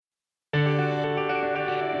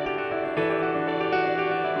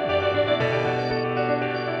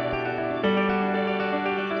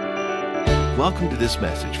Welcome to this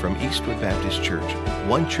message from Eastwood Baptist Church,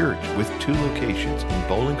 one church with two locations in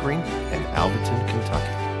Bowling Green and Alvaton,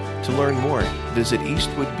 Kentucky. To learn more, visit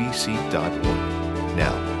eastwoodbc.org.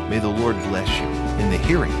 Now, may the Lord bless you in the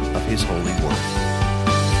hearing of His holy word.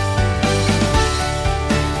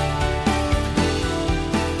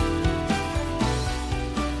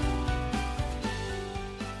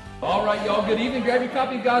 All right, y'all, good evening. Grab your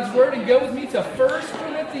copy of God's Word and go with me to 1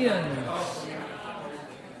 Corinthians.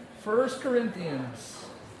 1 Corinthians.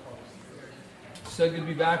 So good to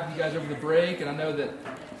be back with you guys over the break, and I know that,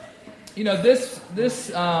 you know, this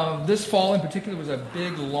fall in particular was a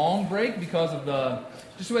big, long break because of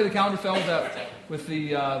just the way the calendar fell with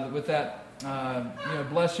that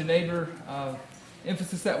bless your neighbor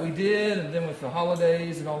emphasis that we did, and then with the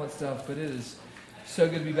holidays and all that stuff. But it is so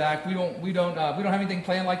good to be back. We don't have anything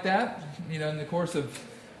planned like that, you know, in the course of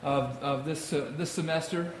this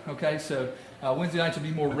semester. Okay, so Wednesday nights will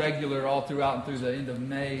be more regular all throughout and through the end of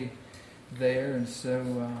May there, and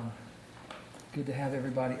so good to have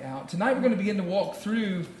everybody out. Tonight we're going to begin to walk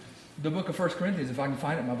through the book of 1 Corinthians. If I can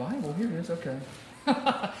find it in my Bible, here it is. Okay,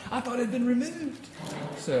 I thought it had been removed.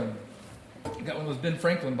 So I got one of those Ben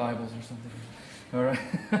Franklin Bibles or something. All right.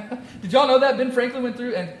 Did y'all know that Ben Franklin went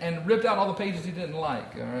through and ripped out all the pages he didn't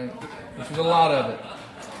like? All right, which was a lot of it.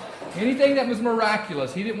 Anything that was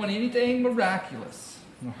miraculous, he didn't want anything miraculous.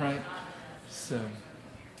 All right.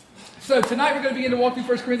 So tonight we're going to begin to walk through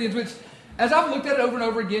 1 Corinthians, which, as I've looked at it over and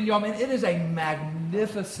over again, y'all, man, it is a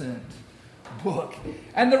magnificent book.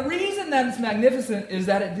 And the reason that it's magnificent is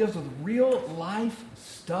that it deals with real life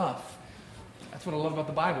stuff. That's what I love about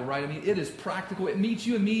the Bible, right? I mean, it is practical. It meets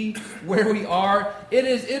you and me where we are. It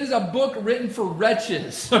is a book written for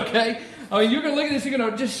wretches, okay? I mean, you're going to look at this, you're going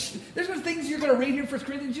to there's some things you're going to read here in 1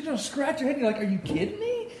 Corinthians, you're going to scratch your head and you're like, are you kidding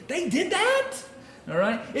me? They did that? All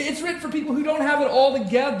right? It's written for people who don't have it all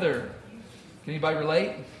together. Can anybody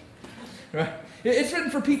relate? Right? It's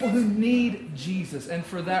written for people who need Jesus. And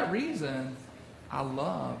for that reason, I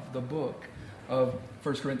love the book of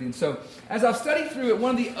 1 Corinthians. So, as I've studied through it,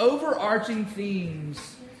 one of the overarching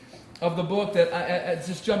themes of the book that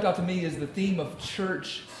just jumped out to me is the theme of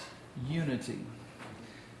church unity.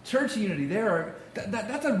 Church unity.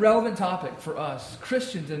 That's a relevant topic for us,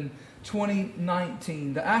 Christians in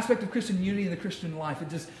 2019. The aspect of Christian unity in the Christian life, it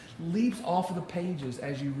just leaps off of the pages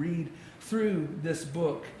as you read through this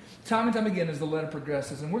book, time and time again as the letter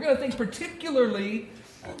progresses. And we're going to think particularly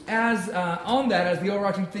on that as the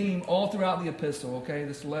overarching theme all throughout the epistle, okay?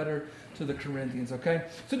 This letter to the Corinthians, okay?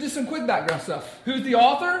 So just some quick background stuff. Who's the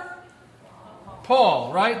author?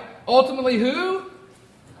 Paul, right? Ultimately who?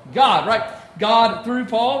 God, right? God through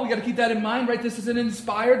Paul. We got to keep that in mind, right? This is an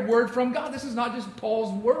inspired word from God. This is not just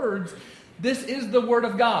Paul's words. This is the word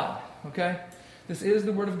of God, okay? This is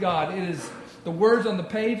the word of God. It is the words on the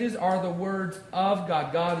pages are the words of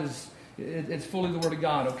God. It's fully the word of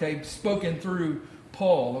God, okay? Spoken through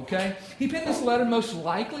Paul, okay? He penned this letter most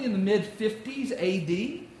likely in the mid-50s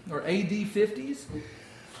AD, or AD 50s,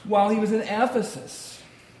 while he was in Ephesus.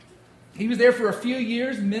 He was there for a few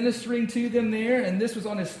years ministering to them there, and this was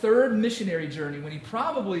on his third missionary journey when he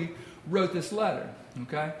probably wrote this letter,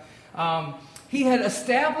 okay? He had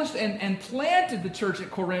established and planted the church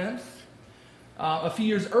at Corinth a few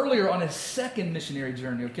years earlier on his second missionary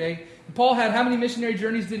journey, okay? And Paul had, how many missionary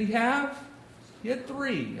journeys did he have? He had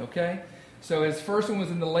 3, okay? So his first one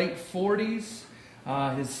was in the late 40s,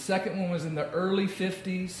 his second one was in the early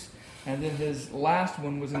 50s, and then his last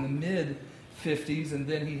one was in the mid-50s, and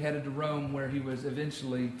then he headed to Rome where he was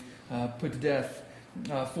eventually put to death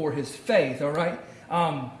for his faith, all right?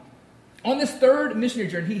 On this third missionary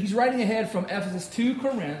journey, he's riding ahead from Ephesus to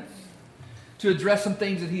Corinth to address some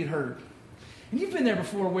things that he had heard. And you've been there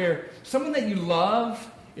before where someone that you love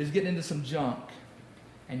is getting into some junk,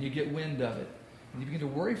 and you get wind of it. And you begin to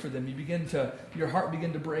worry for them. Your heart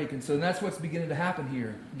begin to break. And so that's what's beginning to happen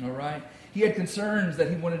here, all right? He had concerns that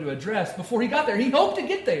he wanted to address before he got there. He hoped to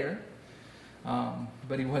get there,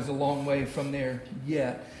 but he was a long way from there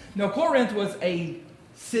yet. Now, Corinth was a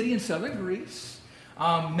city in southern Greece,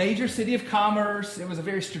 major city of commerce. It was a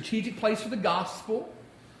very strategic place for the gospel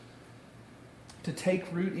to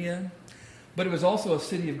take root in. But it was also a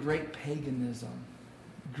city of great paganism,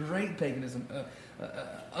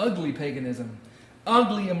 ugly paganism,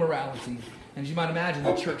 ugly immorality. And as you might imagine,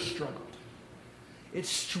 the church struggled. It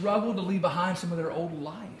struggled to leave behind some of their old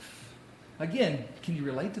life. Again, can you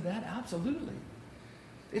relate to that? Absolutely.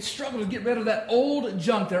 It struggled to get rid of that old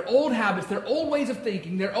junk, their old habits, their old ways of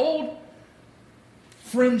thinking, their old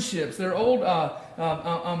friendships, their old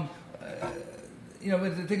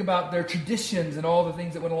think about their traditions and all the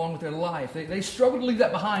things that went along with their life. They struggled to leave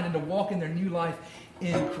that behind and to walk in their new life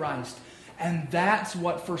in Christ. And that's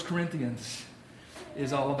what 1 Corinthians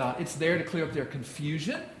is all about. It's there to clear up their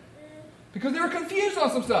confusion, because they were confused on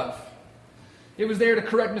some stuff. It was there to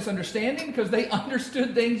correct misunderstanding because they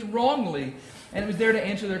understood things wrongly. And it was there to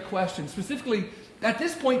answer their questions. Specifically, at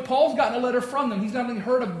this point, Paul's gotten a letter from them. He's not only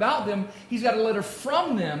heard about them, he's got a letter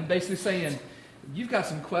from them basically saying, you've got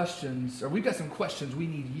some questions, or we've got some questions we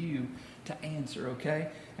need you to answer, okay?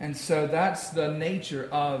 And so that's the nature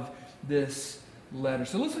of this letter.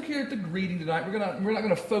 So let's look here at the greeting tonight. We're not going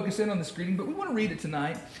to focus in on this greeting, but we want to read it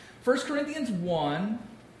tonight. 1 Corinthians 1,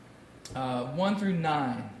 1 through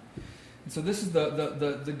 9. And so this is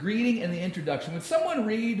the greeting and the introduction. Would someone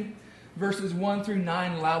read verses 1 through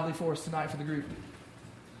 9 loudly for us tonight for the group?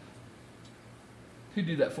 Who'd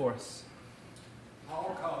do that for us?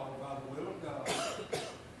 Paul, called by the will of God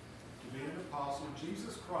to be an apostle of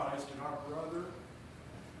Jesus Christ, and our brother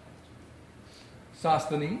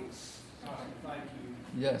Sosthenes. Thank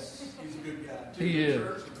you. Yes. He's a good guy. He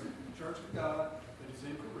is. The church of God that is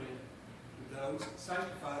in Corinth, to those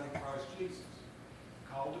sanctified in Christ Jesus,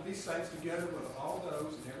 called to be saints together with all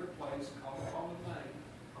those in every place called upon the name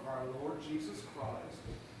of our Lord Jesus Christ,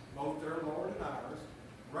 both their Lord and ours.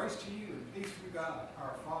 Grace to you and peace from God,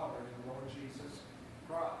 our Father, and the Lord Jesus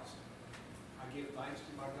Christ. I give thanks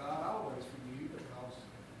to my God always for you, because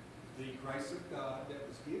the grace of God that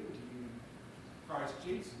was given to you in Christ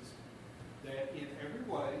Jesus, that in every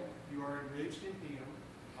way you are enriched in Him,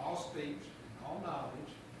 all speech, all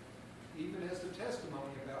knowledge, even as the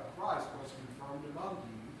testimony about Christ was confirmed among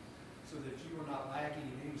you, so that you are not lacking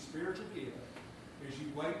in any spiritual gift, as you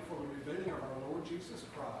wait for the revealing of our Lord Jesus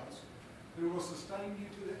Christ, who will sustain you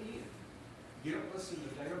to the end. Guiltless in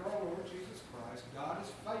the day of our Lord Jesus Christ, God is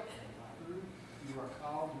faithful, by whom you are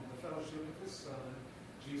called into the fellowship of His Son,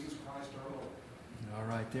 Jesus Christ our Lord. All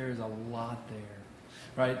right, there is a lot there.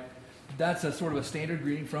 Right? That's a sort of a standard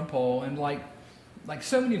greeting from Paul, and like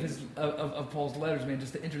so many of his of Paul's letters, man,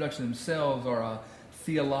 just the introduction themselves are a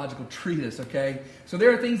theological treatise, okay? So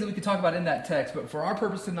there are things that we could talk about in that text, but for our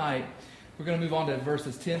purpose tonight, we're going to move on to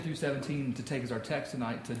verses 10 through 17 to take as our text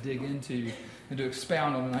tonight to dig into and to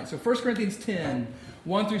expound on tonight. So 1 Corinthians 10,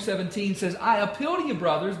 1 through 17 says, I appeal to you,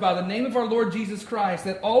 brothers, by the name of our Lord Jesus Christ,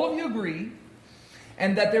 that all of you agree,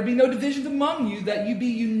 and that there be no divisions among you, that you be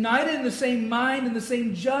united in the same mind and the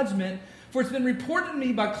same judgment. For it's been reported to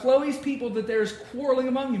me by Chloe's people that there is quarreling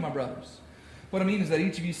among you, my brothers. What I mean is that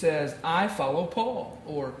each of you says, I follow Paul,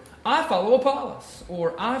 or I follow Apollos,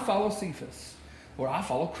 or I follow Cephas, or I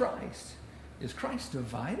follow Christ. Is Christ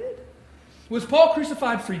divided? Was Paul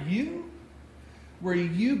crucified for you? Were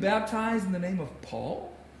you baptized in the name of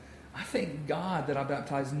Paul? I thank God that I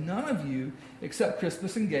baptized none of you except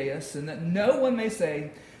Crispus and Gaius, and that no one may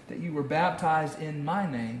say that you were baptized in my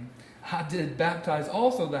name. I did baptize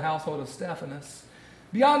also the household of Stephanas.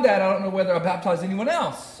 Beyond that, I don't know whether I baptized anyone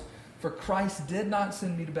else. For Christ did not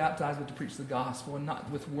send me to baptize, but to preach the gospel, and not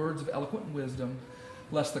with words of eloquent wisdom,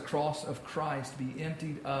 lest the cross of Christ be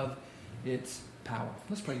emptied of its power.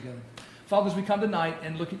 Let's pray together. Father, as we come tonight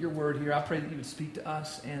and look at your word here, I pray that you would speak to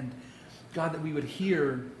us, and God, that we would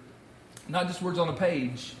hear not just words on a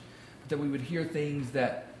page, but that we would hear things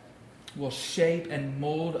that will shape and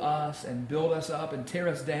mold us and build us up and tear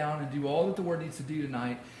us down and do all that the word needs to do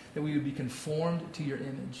tonight, that we would be conformed to your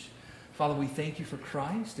image. Father, we thank you for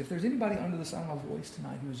Christ. If there's anybody under the sound of my voice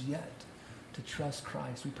tonight who is yet to trust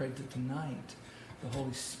Christ, we pray that tonight the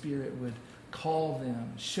Holy Spirit would call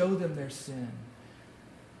them, show them their sin,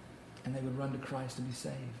 and they would run to Christ and be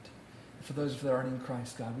saved. And for those that are already in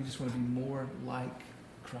Christ, God, we just want to be more like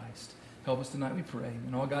Christ. Help us tonight, we pray.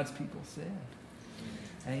 And all God's people said,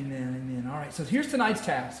 amen, amen. All right, so here's tonight's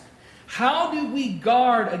task. How do we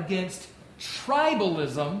guard against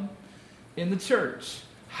tribalism in the church?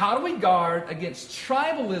 How do we guard against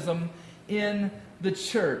tribalism in the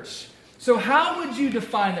church? So how would you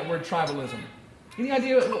define that word tribalism? Any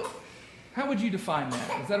idea? How would you define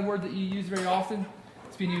that? Is that a word that you use very often?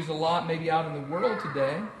 It's being used a lot maybe out in the world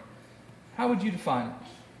today. How would you define it?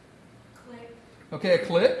 Clique. Okay, a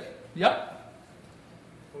clique. Yep.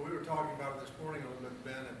 Well, we were talking about it this morning a little bit,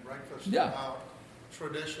 Ben, at breakfast, Yeah. about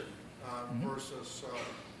tradition versus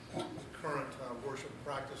current worship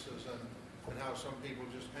practices, and how some people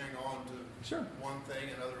just hang on to Sure. one thing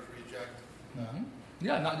and others reject.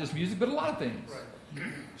 Yeah, not just music, but a lot of things.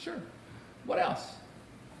 Right. Sure. What else?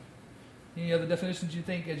 Any other definitions you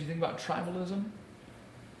think as you think about tribalism?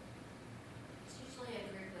 It's usually a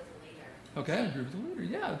group with a leader. Okay, a group of the leader.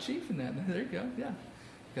 Yeah, a chief in that. There you go. Yeah.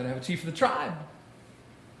 You got to have a chief of the tribe.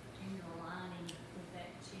 And you're aligning with that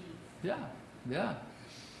chief. Yeah, yeah.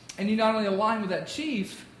 And you not only align with that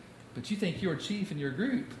chief, but you think you're a chief in your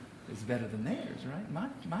group. is better than theirs, right?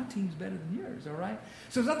 My team's better than yours, all right?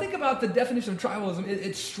 So as I think about the definition of tribalism,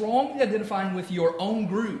 it's strongly identifying with your own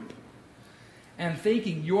group and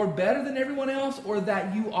thinking you're better than everyone else or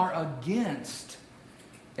that you are against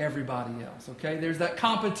everybody else, okay? There's that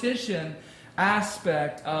competition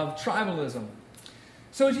aspect of tribalism.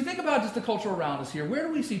 So as you think about just the culture around us here, where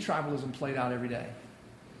do we see tribalism played out every day?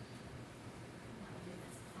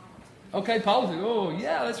 Okay, politics. Oh,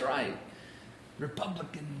 yeah, that's right.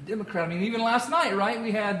 Republican, Democrat. I mean, even last night, right,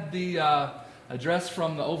 we had the address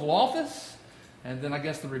from the Oval Office, and then I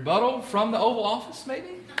guess the rebuttal from the Oval Office, maybe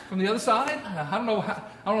from the other side. I don't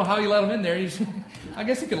know how you let him in there. I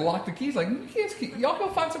guess he could lock the keys. Like, y'all go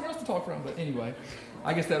find somewhere else to talk from. But anyway,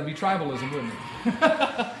 I guess that would be tribalism, wouldn't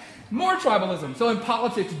it? More tribalism. So in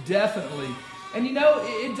politics, definitely. And you know,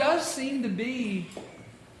 it does seem to be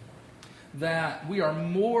that we are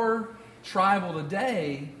more tribal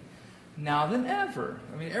today now than ever.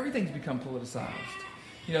 I mean, everything's become politicized.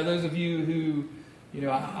 You know, those of you who, you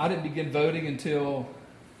know, I didn't begin voting until,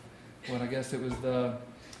 I guess it was the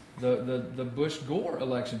Bush-Gore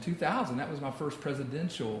election, 2000. That was my first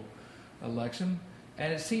presidential election.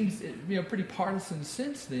 And it seems, pretty partisan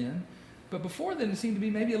since then. But before then, it seemed to be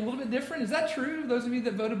maybe a little bit different. Is that true, those of you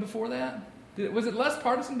that voted before that? Was it less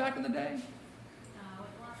partisan back in the day? No,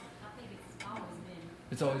 it wasn't. I think it's always been.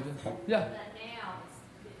 It's always been? Yeah. But now it's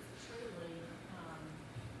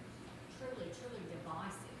truly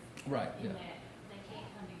divisive. Right, In yeah. that they can't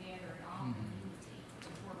come together at all in unity.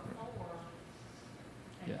 Before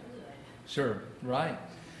they Yeah. could. Sure, right.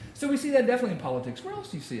 So we see that definitely in politics. Where else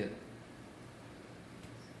do you see it?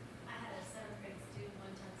 I had a seventh grade student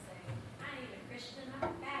one time say, I ain't a Christian, I'm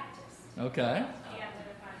a Baptist. Okay. Yeah, but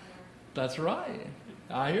if I were. That's right.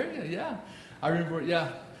 I hear you, yeah. I remember,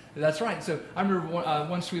 yeah, that's right. So I remember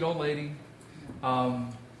one sweet old lady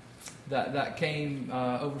that came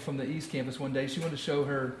over from the East Campus one day. She wanted to show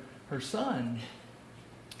her son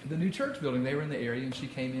the new church building. They were in the area, and she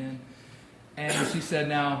came in, and she said,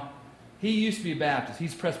 now, he used to be a Baptist.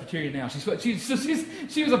 He's Presbyterian now.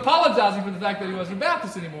 She was apologizing for the fact that he wasn't a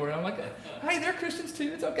Baptist anymore. And I'm like, hey, they're Christians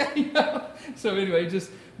too. It's okay. So anyway,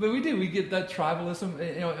 but we get that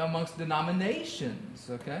tribalism, amongst denominations.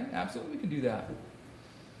 Okay, absolutely, we can do that.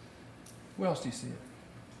 Where else do you see it?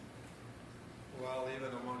 Well,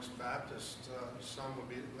 even amongst Baptists, some would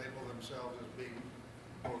label themselves as being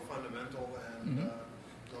more fundamental, and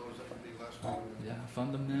those that would be less fundamental. Yeah,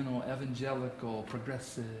 fundamental, evangelical,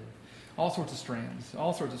 progressive. All sorts of strands.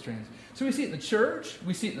 So we see it in the church.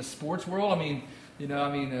 We see it in the sports world.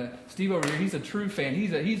 Steve over here, he's a true fan.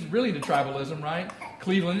 He's really into tribalism, right?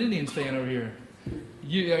 Cleveland Indians fan over here.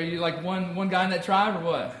 Are you like one guy in that tribe or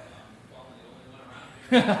what?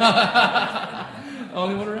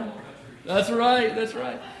 Only one around? That's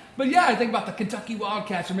right. But yeah, I think about the Kentucky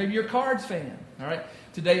Wildcats, or maybe you're a Cards fan. All right.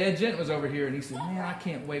 Today, Ed Gent was over here, and he said, man, I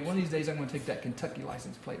can't wait. One of these days, I'm going to take that Kentucky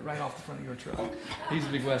license plate right off the front of your truck. He's a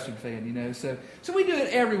big Western fan, So we do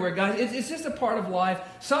it everywhere, guys. It's just a part of life.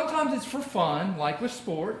 Sometimes it's for fun, like with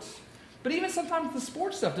sports. But even sometimes the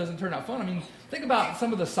sports stuff doesn't turn out fun. I mean, think about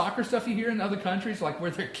some of the soccer stuff you hear in other countries, like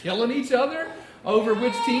where they're killing each other over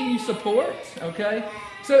which team you support, okay?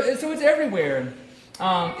 So it's everywhere.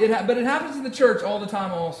 But it happens in the church all the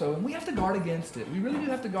time also, and we have to guard against it. We really do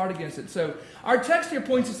have to guard against it. So our text here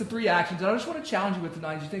points us to 3 actions, and I just want to challenge you with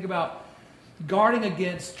tonight as you think about guarding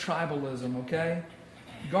against tribalism, okay?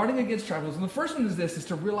 Guarding against tribalism. The first one is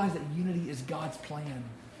to realize that unity is God's plan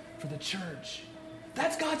for the church.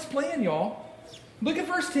 That's God's plan, y'all. Look at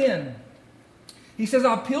verse 10. He says,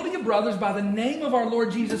 I appeal to you, brothers, by the name of our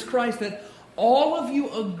Lord Jesus Christ, that all of you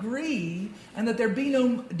agree, and that there be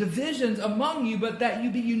no divisions among you, but that you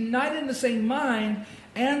be united in the same mind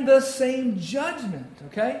and the same judgment.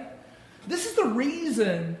 Okay? This is the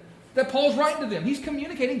reason that Paul's writing to them. He's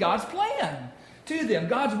communicating God's plan to them,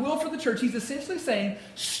 God's will for the church. He's essentially saying,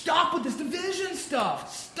 stop with this division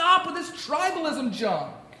stuff. Stop with this tribalism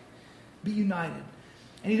junk. Be united.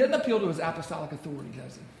 And he doesn't appeal to his apostolic authority,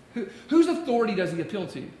 does he? Whose authority does he appeal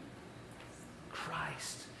to?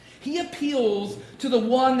 Christ. He appeals to the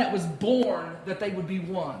one that was born that they would be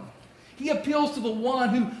one. He appeals to the one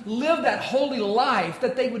who lived that holy life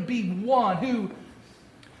that they would be one, who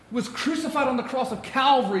was crucified on the cross of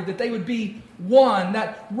Calvary that they would be one,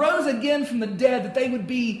 that rose again from the dead that they would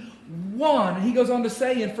be one. And he goes on to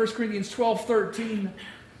say in 1 Corinthians 12:13,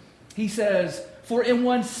 he says, for in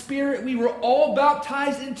one spirit we were all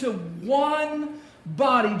baptized into one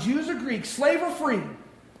body, Jews or Greeks, slave or free,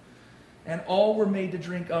 and all were made to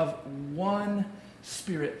drink of one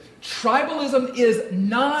spirit. Tribalism is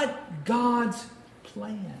not God's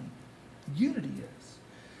plan. Unity is.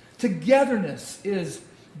 Togetherness is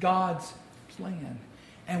God's plan.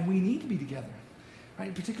 And we need to be together,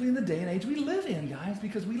 right? Particularly in the day and age we live in, guys,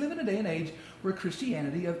 because we live in a day and age where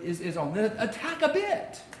Christianity is on the attack a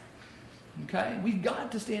bit. Okay? We've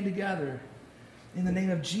got to stand together in the name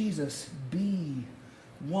of Jesus. Be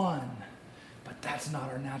one. But that's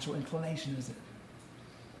not our natural inclination, is it?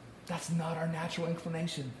 That's not our natural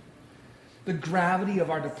inclination. The gravity of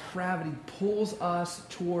our depravity pulls us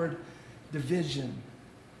toward division.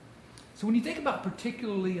 So when you think about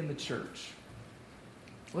particularly in the church,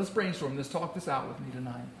 let's brainstorm this, talk this out with me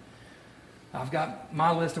tonight. I've got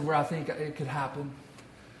my list of where I think it could happen.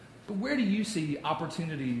 But where do you see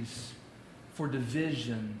opportunities for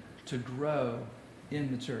division to grow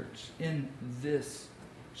in the church, in this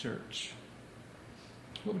church?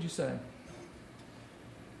 What would you say?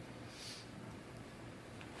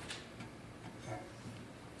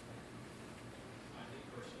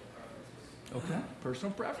 Okay,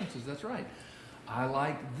 personal preferences, that's right. I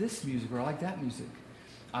like this music, or I like that music.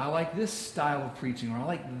 I like this style of preaching, or I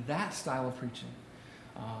like that style of preaching.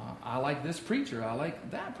 I like this preacher, I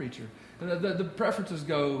like that preacher. The preferences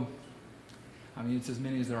go, I mean, it's as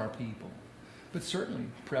many as there are people. But certainly,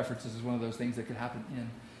 preferences is one of those things that could happen in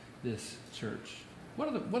this church. What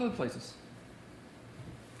are the places?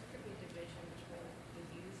 Could be division between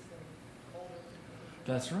the youth and older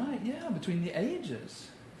people. That's right, yeah, between the ages.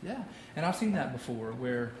 Yeah, and I've seen that before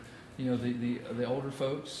where, the older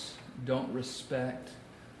folks don't respect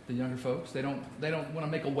the younger folks. They don't want to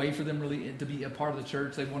make a way for them really to be a part of the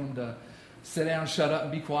church. They want them to sit down, shut up,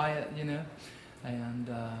 and be quiet, and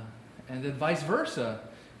then vice versa,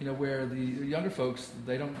 where the younger folks,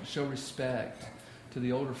 they don't show respect to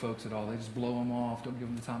the older folks at all. They just blow them off, don't give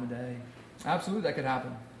them the time of day. Absolutely, that could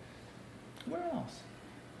happen. Where else?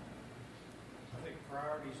 I think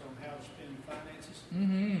priorities on how to spend finances.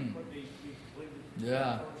 Mm-hmm. What needs to be completed.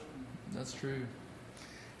 Yeah, first. that's true.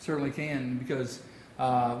 Certainly can, because we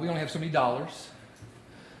only have so many dollars,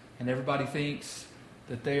 and everybody thinks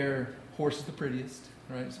that their horse is the prettiest,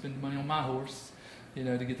 right? Spend the money on my horse, to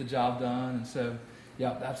get the job done. And so,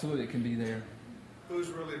 yeah, absolutely, it can be there. Who's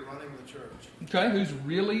really running the church? Okay, who's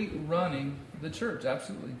really running the church?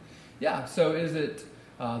 Absolutely. Yeah, so is it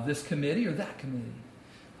this committee or that committee?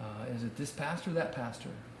 Is it this pastor or that pastor?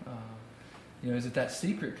 Is it that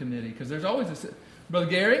secret committee? Because there's always Brother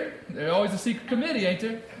Gary, there's always a secret committee, ain't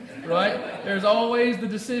there? Right? There's always the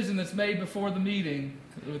decision that's made before the meeting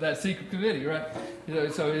with that secret committee, right?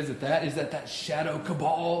 So is it that? Is that shadow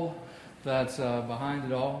cabal that's behind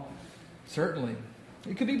it all? Certainly.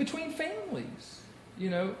 It could be between families.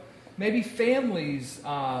 Maybe families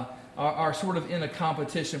are sort of in a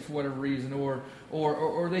competition for whatever reason,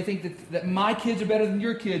 or they think that my kids are better than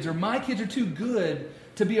your kids, or my kids are too good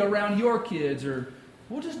to be around your kids, or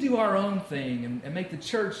we'll just do our own thing and make the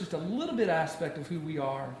church just a little bit aspect of who we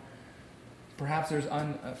are. Perhaps there's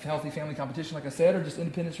unhealthy family competition, like I said, or just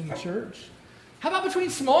independence from the church. How about between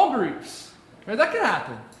small groups? Right, that could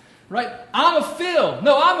happen. Right? I'm of Phil.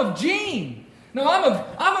 No, I'm of Gene. No,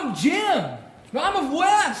 I'm of Jim. No, I'm of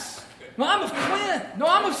Wes. No, I'm of Clint. No,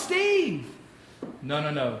 I'm of Steve.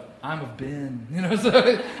 No. I'm of Ben. So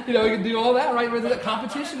we can do all that, right? Where there's that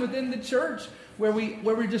competition within the church where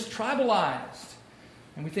we're just tribalized.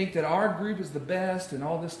 And we think that our group is the best and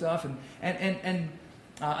all this stuff. And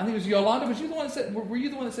I think it was Yolanda. Were you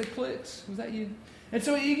the one that said cliques? Was that you? And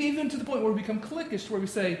so even to the point where we become cliquish, where we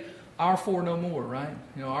say, our four no more, right?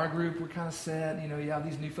 Our group, we're kind of set. You have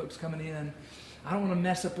these new folks coming in. I don't want to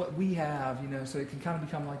mess up what we have, so it can kind of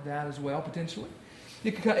become like that as well, potentially.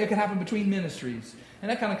 It could happen between ministries. And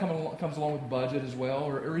that kind of comes along with budget as well,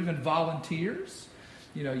 or even volunteers.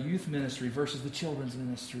 Youth ministry versus the children's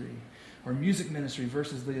ministry, or music ministry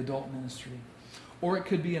versus the adult ministry. Or it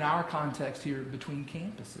could be in our context here between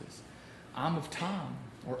campuses. I'm of Tom,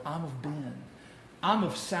 or I'm of Ben. I'm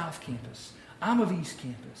of South Campus. I'm of East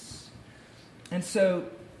Campus. And so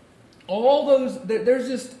all those,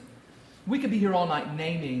 we could be here all night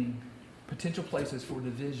naming potential places for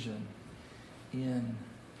division in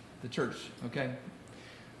the church, okay?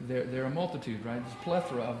 There are a multitude, right? There's a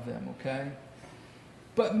plethora of them, okay?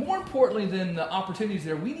 But more importantly than the opportunities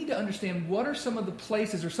there, we need to understand what are some of the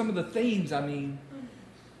places or some of the themes,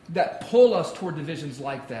 that pull us toward divisions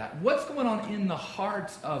like that. What's going on in the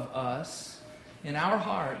hearts of us, in our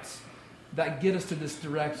hearts, that get us to this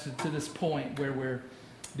direction, to this point where we're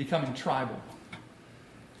becoming tribal?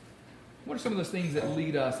 What are some of those things that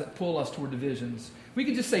lead us, that pull us toward divisions? We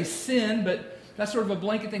could just say sin, but that's sort of a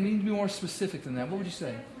blanket thing. We need to be more specific than that. What would you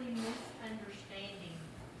say? Simply misunderstanding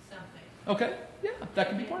something. Okay, yeah, that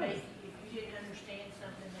can be part of it. If you didn't understand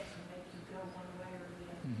something, that can make you go one way or the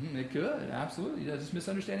other. It could, absolutely. Yeah, just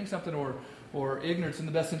misunderstanding something or ignorance in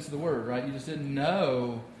the best sense of the word, right? You just didn't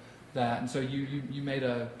know that, and so you made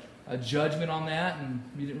a judgment on that, and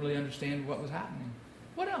you didn't really understand what was happening.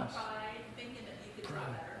 What else? Pride, thinking that you could do Pride.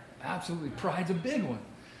 better. Absolutely. Pride's a big one.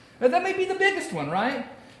 And that may be the biggest one, right?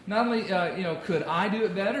 Not only, could I do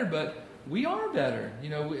it better, but we are better.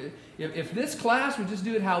 If this class would just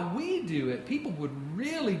do it how we do it, people would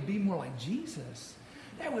really be more like Jesus.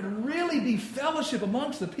 There would really be fellowship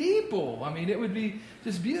amongst the people. I mean, it would be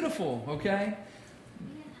just beautiful, okay?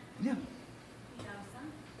 Yeah.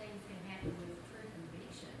 Some things can happen with true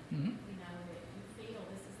conviction. Mm-hmm. That you feel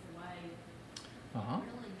this is the way Uh-huh.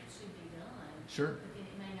 it really should be done. Sure. But then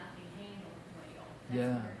it may not be handled well. That's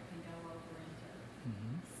Yeah. where it can go over into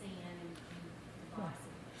sin and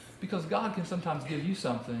divisiveness. Because God can sometimes give you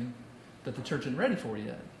something that the church isn't ready for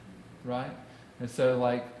yet, right? And so,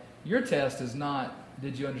 like, your test is not,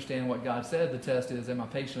 did you understand what God said? The test is, am I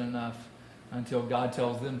patient enough until God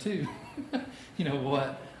tells them to,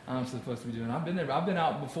 what I'm supposed to be doing. I've been there. I've been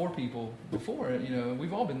out before people before.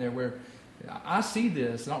 We've all been there where I see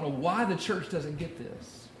this. I don't know why the church doesn't get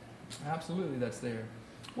this. Absolutely, that's there.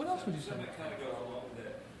 What else would you say? Something that kind of goes along with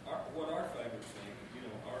that. What our favorite thing,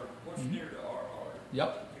 what's near to our heart.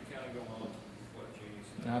 Yep. To kind of go on with what Jeannie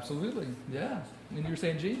said. Absolutely, yeah. And you were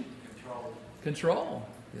saying, Gene? Control.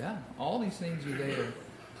 Yeah. All these things are there.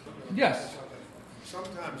 Yes.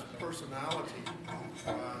 Sometimes personality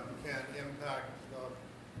can impact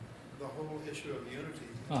the whole issue of unity.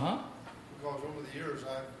 Uh-huh. Because over the years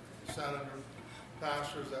I've sat under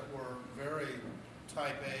pastors that were very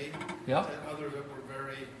type A, Yep. and others that were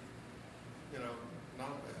very, not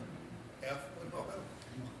F.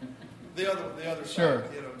 The other Sure.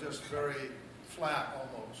 side, just very flat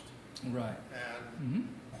almost. Right.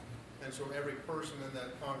 And so every person in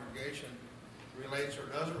that congregation relates or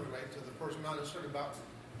doesn't relate to the person, not necessarily about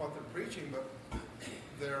what they're preaching, but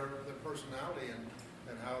their personality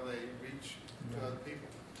and how they reach to other people.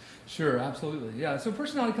 Sure, absolutely. Yeah, so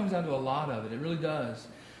personality comes down to a lot of it. It really does.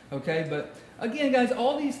 Okay, but again, guys,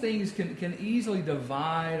 all these things can easily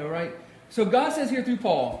divide, all right? So God says here through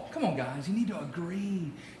Paul, come on, guys, you need to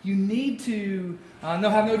agree. You need to have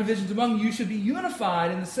no divisions among you. You should be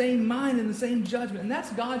unified in the same mind and the same judgment. And that's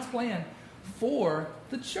God's plan for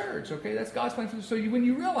the church, okay? That's God's plan for the church. So when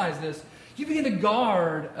you realize this, you begin to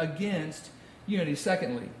guard against unity.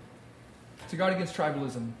 Secondly, to guard against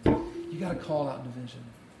tribalism, you got to call out division.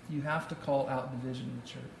 You have to call out division in the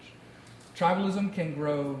church. Tribalism can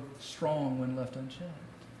grow strong when left unchecked.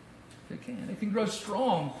 It can. It can grow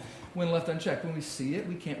strong when left unchecked. When we see it,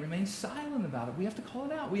 we can't remain silent about it. We have to call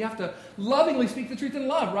it out. We have to lovingly speak the truth in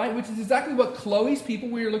love, right? Which is exactly what Chloe's people,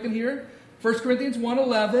 we are looking here, 1 Corinthians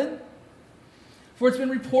 1:11. For it's been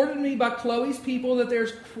reported to me by Chloe's people that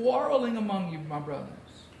there's quarreling among you, my brothers.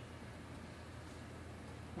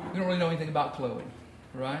 We don't really know anything about Chloe,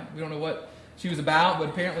 right? We don't know what she was about, but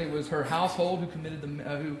apparently it was her household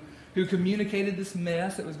who communicated this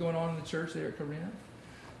mess that was going on in the church there at Corinth.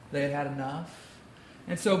 They had enough.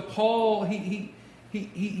 And so Paul, he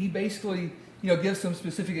basically, gives some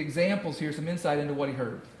specific examples here, some insight into what he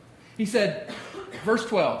heard. He said, verse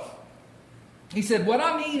 12, he said, what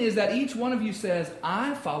I mean is that each one of you says,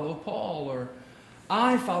 I follow Paul, or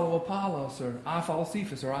I follow Apollos, or I follow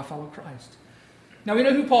Cephas, or I follow Christ. Now we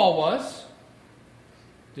know who Paul was.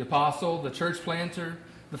 The apostle, the church planter,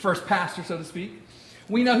 the first pastor, so to speak.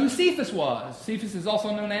 We know who Cephas was. Cephas is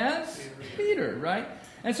also known as Peter, right?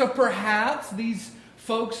 And so perhaps these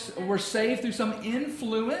folks were saved through some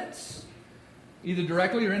influence, either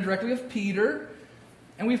directly or indirectly, of Peter.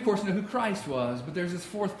 And we, of course, know who Christ was. But there's this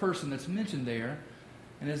fourth person that's mentioned there,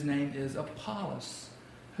 and his name is Apollos.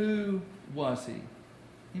 Who was he?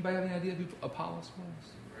 Anybody have any idea who Apollos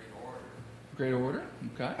was? Great order.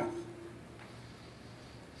 Okay.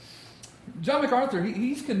 John MacArthur,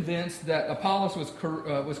 he's convinced that Apollos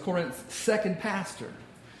was Corinth's second pastor.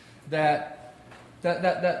 That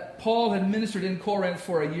Paul had ministered in Corinth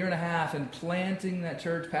for a year and a half and planting that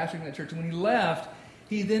church, pastoring that church. And when he left,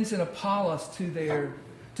 he then sent Apollos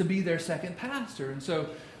to be their second pastor. And so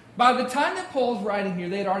by the time that Paul's writing here,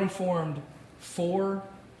 they had already formed 4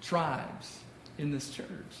 tribes in this church.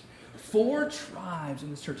 4 tribes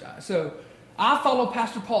in this church. So I follow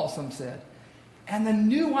Pastor Paul, some said. And the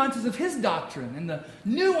nuances of his doctrine and the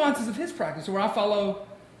nuances of his practice, or I follow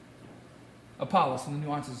Apollos and the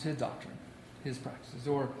nuances of his doctrine, his practices,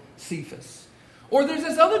 or Cephas. Or there's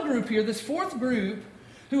this other group here, this 4th group,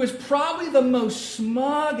 who is probably the most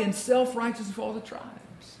smug and self-righteous of all the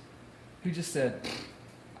tribes, who just said,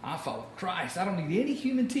 I follow Christ. I don't need any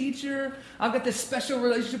human teacher. I've got this special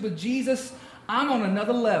relationship with Jesus. I'm on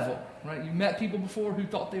another level, right? You met people before who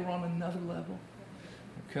thought they were on another level,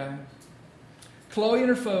 okay? Chloe and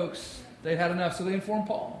her folks, they'd had enough, so they informed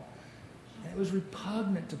Paul. And it was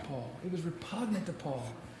repugnant to Paul. It was repugnant to Paul.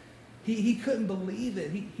 He couldn't believe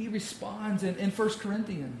it. He responds in 1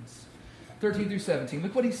 Corinthians 13 through 17.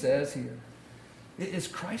 Look what he says here. Is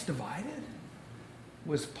Christ divided?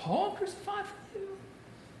 Was Paul crucified for you?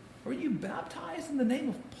 Were you baptized in the name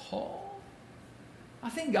of Paul? I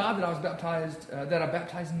thank God that I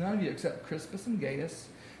baptized none of you except Crispus and Gaius,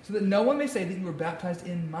 so that no one may say that you were baptized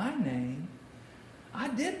in my name. I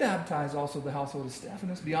did baptize also the household of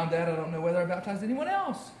Stephanas. Beyond that, I don't know whether I baptized anyone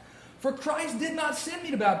else. For Christ did not send me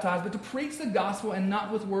to baptize, but to preach the gospel, and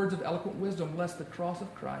not with words of eloquent wisdom, lest the cross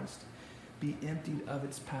of Christ be emptied of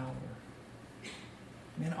its power.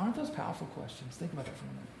 Man, aren't those powerful questions? Think about that for a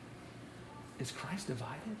minute. Is Christ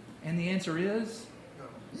divided? And the answer is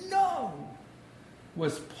no.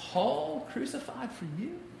 Was Paul crucified for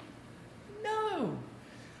you? No.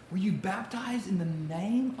 Were you baptized in the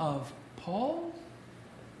name of Paul?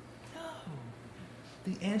 No.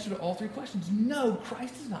 The answer to all three questions, no,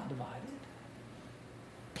 Christ is not divided.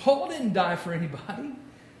 Paul didn't die for anybody.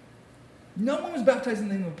 No one was baptized in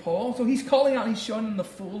the name of Paul. So he's calling out, he's showing them the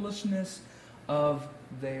foolishness of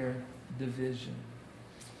their division.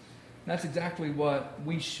 That's exactly what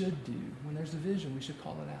we should do. When there's division, we should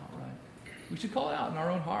call it out, right? We should call it out in our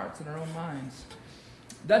own hearts and our own minds.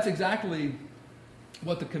 That's exactly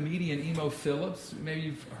what the comedian Emo Phillips, maybe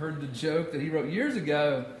you've heard the joke that he wrote years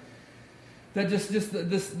ago, that just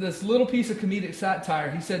this little piece of comedic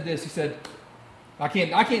satire, he said this, he said, I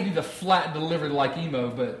can't do the flat delivery like Emo,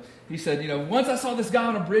 but he said, once I saw this guy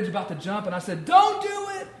on a bridge about to jump, and I said, don't do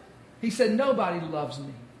it. He said, nobody loves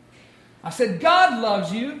me. I said, God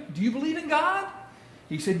loves you. Do you believe in God?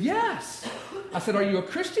 He said, yes. I said, are you a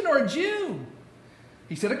Christian or a Jew?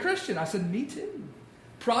 He said, a Christian. I said, me too.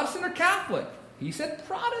 Protestant or Catholic? He said,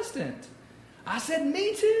 Protestant. I said,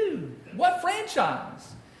 me too. What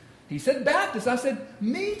franchise? He said, Baptist. I said,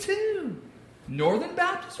 me too. Northern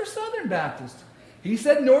Baptist or Southern Baptist? He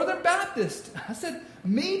said, Northern Baptist. I said,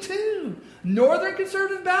 me too. Northern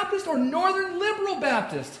Conservative Baptist or Northern Liberal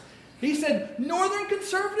Baptist? He said, Northern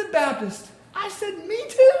Conservative Baptist. I said, me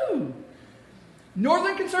too.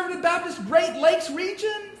 Northern Conservative Baptist Great Lakes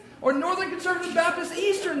region or Northern Conservative Baptist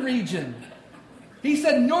Eastern region? He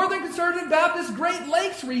said, Northern Conservative Baptist Great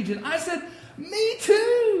Lakes region. I said, me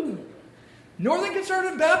too. Northern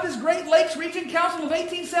Conservative Baptist Great Lakes Region Council of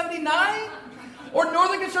 1879 or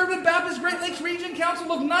Northern Conservative Baptist Great Lakes Region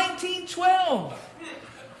Council of 1912?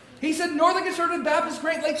 He said, Northern Conservative Baptist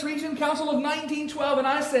Great Lakes Region Council of 1912. And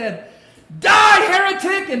I said, die,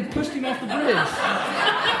 heretic, and pushed him off the bridge.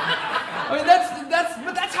 I mean,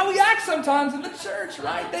 that's how we act sometimes in the church,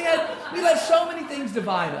 right? We let so many things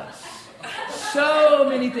divide us. So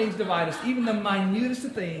many things divide us, even the minutest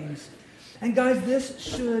of things. And guys, this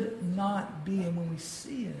should not be, and when we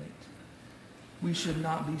see it, we should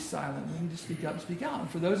not be silent. We need to speak up and speak out. And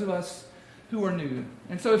for those of us who are new,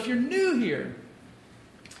 and so if you're new here,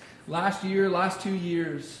 last year, last 2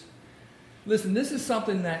 years, listen, this is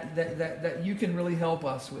something that you can really help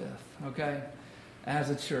us with, okay? As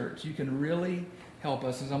a church, you can really help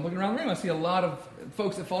us. As I'm looking around the room, I see a lot of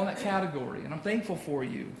folks that fall in that category, and I'm thankful for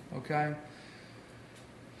you, okay?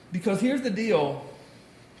 Because here's the deal.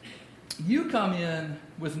 You come in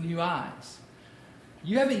with new eyes.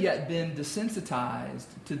 You haven't yet been desensitized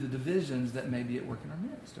to the divisions that may be at work in our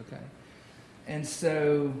midst, okay? And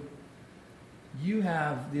so you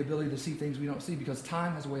have the ability to see things we don't see because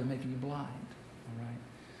time has a way of making you blind, all right?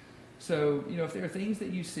 So, if there are things that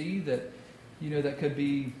you see that, that could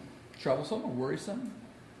be troublesome or worrisome,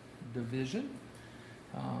 division,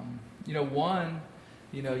 you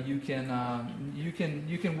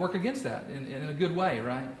can work against that in a good way,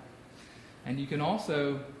 right? And you can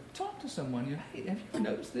also talk to someone. Hey, have you ever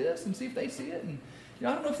noticed this? And see if they see it. And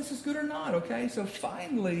I don't know if this is good or not. Okay, so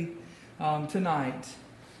finally tonight,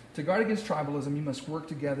 to guard against tribalism, you must work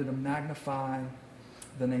together to magnify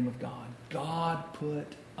the name of God. God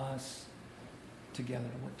put us together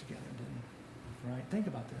to work together, didn't He? Right? Think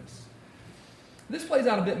about this. This plays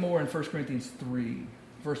out a bit more in 1 Corinthians 3,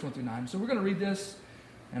 verse 1 through 9. So we're going to read this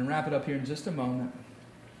and wrap it up here in just a moment.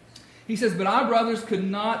 He says, but I, brothers, could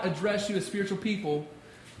not address you as spiritual people,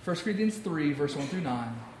 1 Corinthians 3, verse 1 through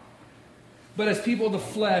 9. But as people of the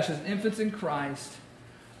flesh, as infants in Christ,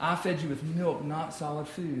 I fed you with milk, not solid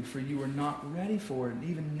food, for you were not ready for it, and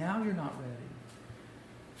even now you're not ready,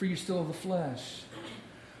 for you're still of the flesh.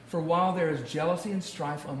 For while there is jealousy and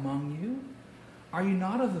strife among you, are you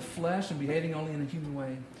not of the flesh and behaving only in a human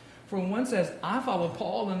way? For when one says, I follow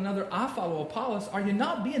Paul, and another, I follow Apollos, are you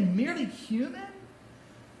not being merely human?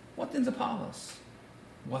 What then is Apollos?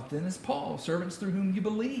 What then is Paul? Servants through whom you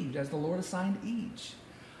believed, as the Lord assigned each.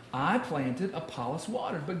 I planted, Apollos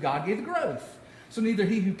watered, but God gave the growth. So neither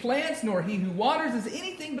he who plants nor he who waters is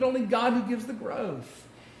anything, but only God who gives the growth.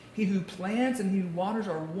 He who plants and he who waters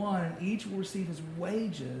are one, and each will receive his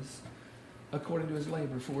wages according to his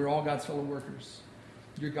labor. For we're all God's fellow workers.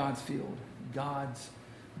 You're God's field, God's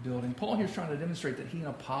building. Paul here is trying to demonstrate that he and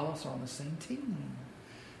Apollos are on the same team.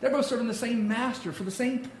 They're both serving the same master for the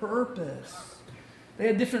same purpose. They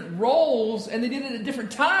had different roles, and they did it at different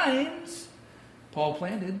times. Paul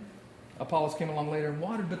planted. Apollos came along later and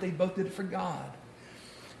watered, but they both did it for God.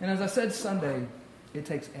 And as I said Sunday, it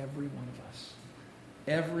takes every one of us.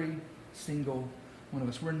 Every single one of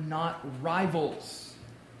us. We're not rivals.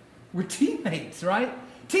 We're teammates, right?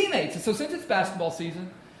 Teammates. And so since it's basketball season,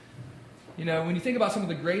 you know, when you think about some of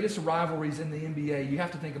the greatest rivalries in the NBA, you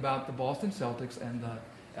have to think about the Boston Celtics and the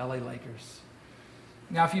LA Lakers.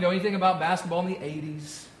 Now, if you know anything about basketball in the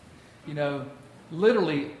 80s, you know,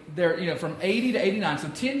 literally, they're, you know, from 80 to 89, so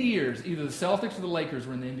 10 years, either the Celtics or the Lakers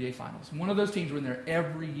were in the NBA Finals. One of those teams were in there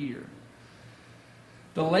every year.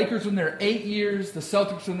 The Lakers were in there 8 years. The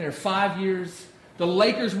Celtics were in there 5 years. The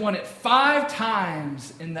Lakers won it 5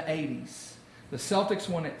 times in the 80s. The Celtics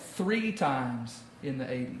won it 3 times in the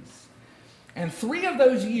 80s. And 3 of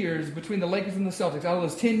those years, between the Lakers and the Celtics, out of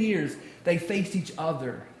those 10 years, they faced each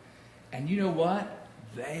other. And you know what?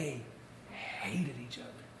 They hated each other.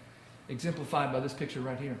 Exemplified by this picture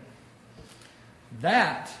right here.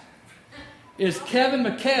 That is Kevin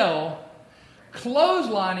McHale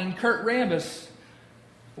clotheslining Kurt Rambis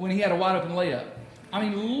when he had a wide open layup. I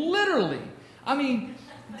mean, literally. I mean,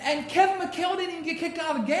 and Kevin McHale didn't even get kicked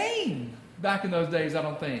out of the game back in those days, I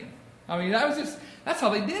don't think. I mean, that's how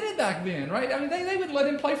they did it back then, right? I mean, they would let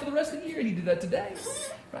him play for the rest of the year, and he did that today,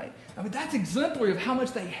 right? I mean, that's exemplary of how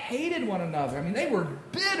much they hated one another. I mean, they were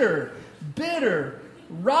bitter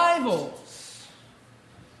rivals.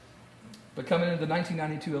 But coming into the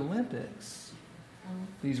 1992 Olympics,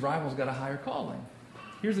 these rivals got a higher calling.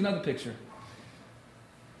 Here's another picture.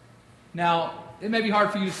 Now, it may be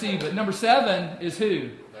hard for you to see, but number 7 is who?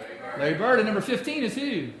 Larry Bird. And number 15 is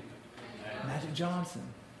who? Magic Johnson,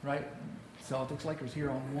 right? Celtics, Lakers here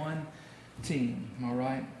on one team, all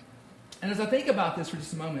right? And as I think about this for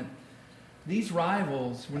just a moment, these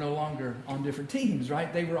rivals were no longer on different teams,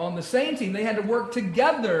 right? They were on the same team. They had to work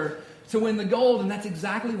together to win the gold, and that's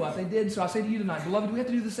exactly what they did. So I say to you tonight, beloved, we have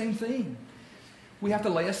to do the same thing. We have to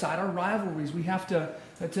lay aside our rivalries. We have to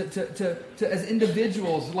as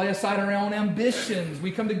individuals, lay aside our own ambitions.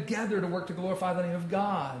 We come together to work to glorify the name of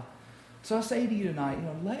God. So I say to you tonight, you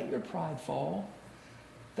know, let your pride fall.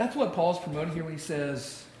 That's what Paul's promoting here when he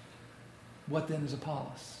says, what then is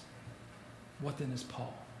Apollos? What then is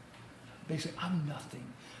Paul? Basically, I'm nothing.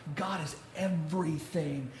 God is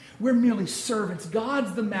everything. We're merely servants.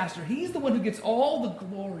 God's the master. He's the one who gets all the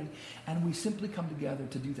glory. And we simply come together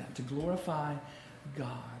to do that, to glorify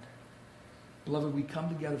God. Beloved, we come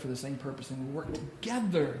together for the same purpose, and we work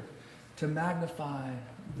together to magnify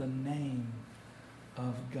the name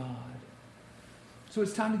of God. So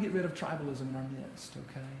it's time to get rid of tribalism in our midst,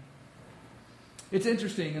 okay? It's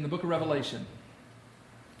interesting, in the book of Revelation,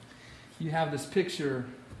 you have this picture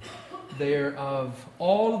there of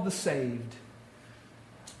all of the saved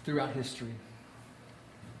throughout history.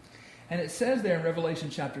 And it says there in Revelation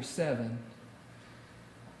chapter 7,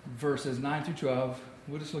 verses 9 through 12,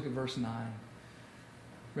 we'll just look at verse 9.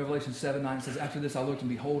 Revelation 7:9 says, after this I looked, and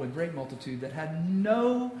behold, a great multitude that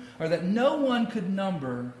no one could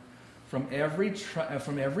number, from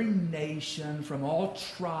every nation, from all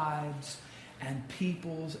tribes and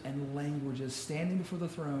peoples and languages, standing before the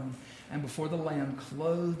throne and before the Lamb,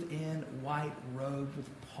 clothed in white robes with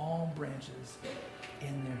palm branches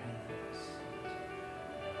in their hands.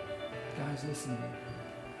 Guys, listen to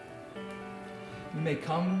me. We may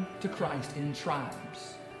come to Christ in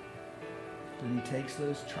tribes, but he takes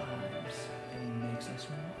those tribes and he makes us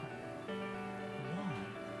one.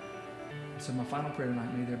 So my final prayer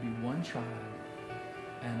tonight, may there be one tribe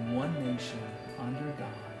and one nation under God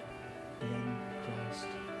in Christ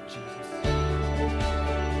Jesus.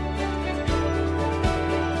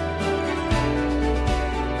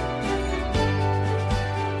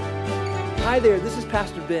 Hi there, this is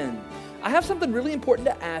Pastor Ben. I have something really important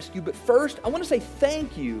to ask you, but first, I want to say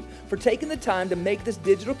thank you for taking the time to make this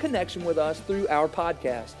digital connection with us through our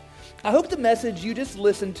podcast. I hope the message you just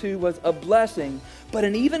listened to was a blessing, but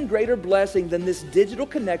an even greater blessing than this digital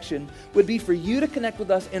connection would be for you to connect with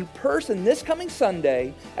us in person this coming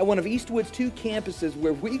Sunday at one of Eastwood's 2 campuses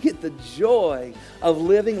where we get the joy of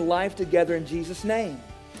living life together in Jesus' name.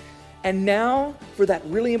 And now for that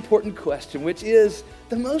really important question, which is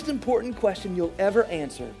the most important question you'll ever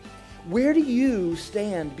answer. Where do you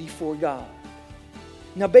stand before God?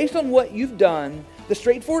 Now, based on what you've done, the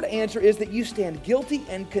straightforward answer is that you stand guilty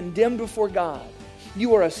and condemned before God.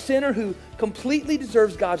 You are a sinner who completely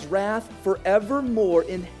deserves God's wrath forevermore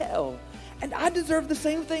in hell. And I deserve the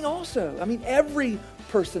same thing also. I mean, every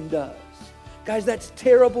person does. Guys, that's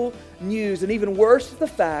terrible news. And even worse is the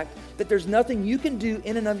fact that there's nothing you can do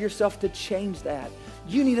in and of yourself to change that.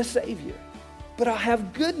 You need a Savior. But I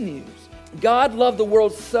have good news. God loved the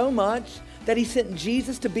world so much that He sent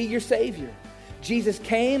Jesus to be your Savior. Jesus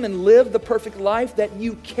came and lived the perfect life that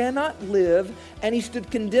you cannot live, and He stood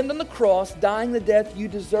condemned on the cross, dying the death you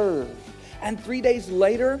deserve. And 3 days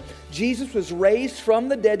later, Jesus was raised from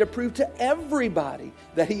the dead to prove to everybody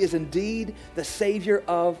that He is indeed the Savior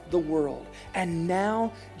of the world. And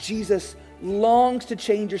now Jesus longs to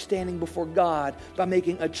change your standing before God by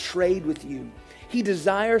making a trade with you. He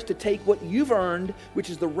desires to take what you've earned, which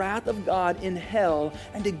is the wrath of God in hell,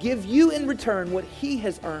 and to give you in return what He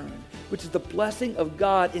has earned, which is the blessing of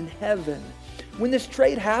God in heaven. When this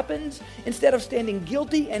trade happens, instead of standing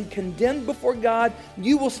guilty and condemned before God,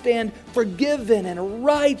 you will stand forgiven and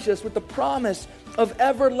righteous with the promise of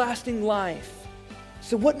everlasting life.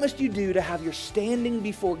 So what must you do to have your standing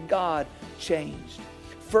before God changed?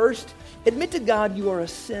 First, admit to God you are a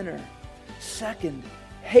sinner. Second,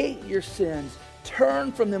 hate your sins.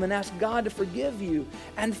 Turn from them and ask God to forgive you.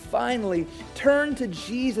 And finally, turn to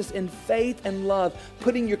Jesus in faith and love,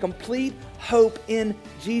 putting your complete hope in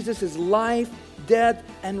Jesus' life, death,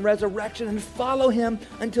 and resurrection, and follow Him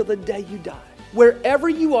until the day you die. Wherever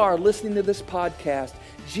you are listening to this podcast,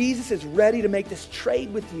 Jesus is ready to make this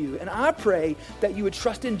trade with you. And I pray that you would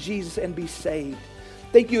trust in Jesus and be saved.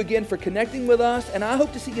 Thank you again for connecting with us, and I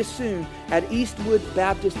hope to see you soon at Eastwood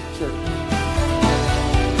Baptist Church.